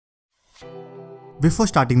Before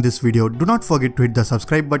starting this video, do not forget to hit the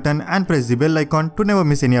subscribe button and press the bell icon to never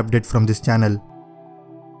miss any update from this channel.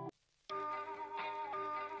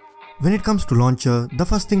 When it comes to launcher, the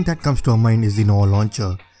first thing that comes to our mind is the Anole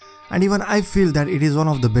launcher. And even I feel that it is one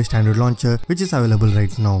of the best Android launcher which is available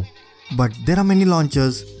right now. But there are many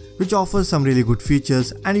launchers which offers some really good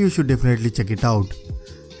features and you should definitely check it out.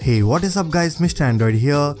 Hey, what is up guys, Mr. Android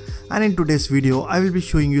here, and in today's video I will be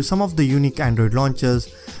showing you some of the unique Android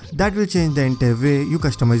launchers that will change the entire way you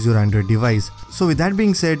customize your Android device. So with that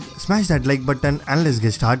being said, smash that like button and let's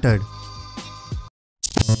get started.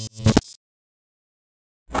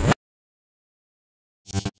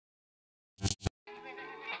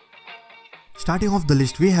 Starting off the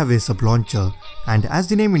list, we have a sub launcher, and as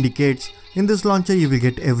the name indicates, in this launcher you will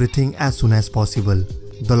get everything as soon as possible.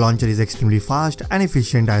 The launcher is extremely fast and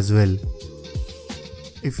efficient as well.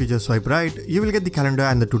 If you just swipe right, you will get the calendar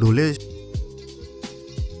and the to-do list.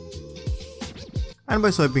 And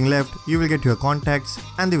by swiping left, you will get your contacts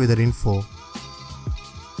and the weather info.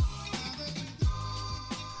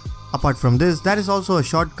 Apart from this, there is also a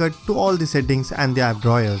shortcut to all the settings and the app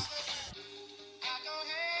drawers.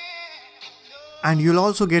 And you'll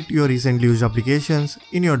also get your recently used applications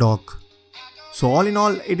in your dock. So all in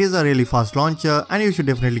all, it is a really fast launcher and you should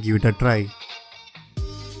definitely give it a try.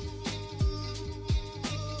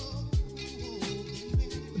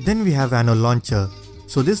 Then we have Anole launcher.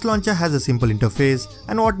 So this launcher has a simple interface,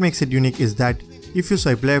 and what makes it unique is that if you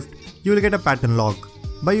swipe left, you will get a pattern lock,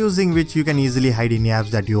 by using which you can easily hide any apps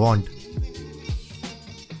that you want.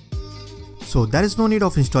 So there is no need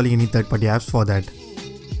of installing any third-party apps for that.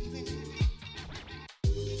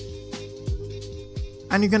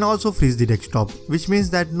 And you can also freeze the desktop, which means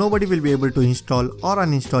that nobody will be able to install or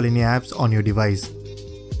uninstall any apps on your device.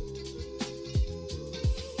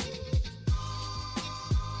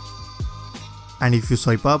 And if you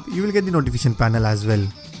swipe up, you will get the notification panel as well.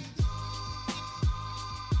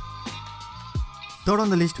 Third on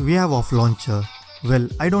the list, we have Off launcher. Well,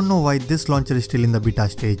 I don't know why this launcher is still in the beta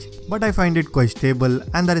stage, but I find it quite stable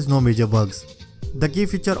and there is no major bugs. The key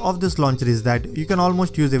feature of this launcher is that you can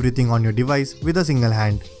almost use everything on your device with a single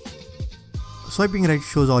hand. Swiping right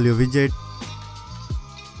shows all your widgets.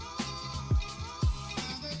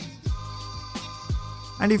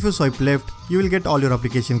 And if you swipe left, you will get all your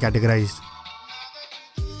application categorized.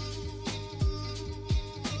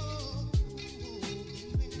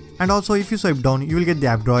 And also if you swipe down, you will get the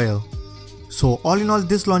app drawer. So all in all,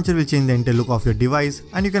 this launcher will change the entire look of your device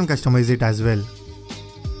and you can customize it as well.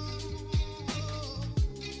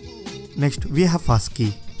 Next, we have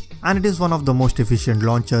Passkey, and it is one of the most efficient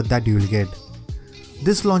launcher that you will get.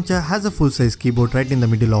 This launcher has a full-size keyboard right in the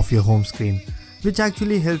middle of your home screen, which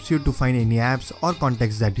actually helps you to find any apps or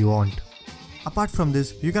contacts that you want. Apart from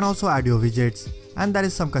this, you can also add your widgets, and there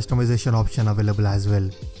is some customization option available as well.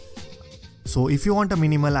 So if you want a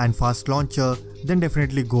minimal and fast launcher, then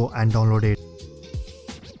definitely go and download it.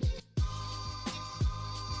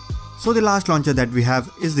 So the last launcher that we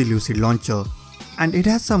have is the Lucid launcher. And it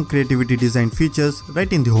has some creativity design features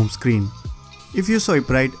right in the home screen. If you swipe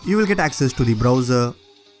right, you will get access to the browser,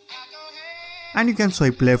 and you can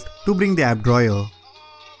swipe left to bring the app drawer.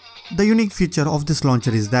 The unique feature of this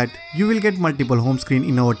launcher is that you will get multiple home screen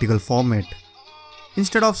in a vertical format.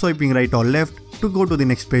 Instead of swiping right or left to go to the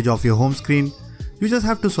next page of your home screen, you just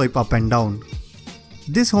have to swipe up and down.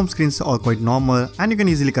 These home screens are quite normal and you can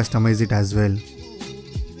easily customize it as well.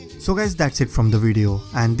 So guys, that's it from the video,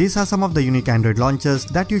 and these are some of the unique Android launchers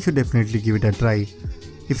that you should definitely give it a try.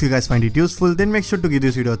 If you guys find it useful, then make sure to give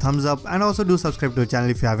this video a thumbs up and also do subscribe to the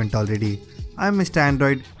channel if you haven't already. I am Mr.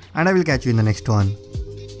 Android and I will catch you in the next one.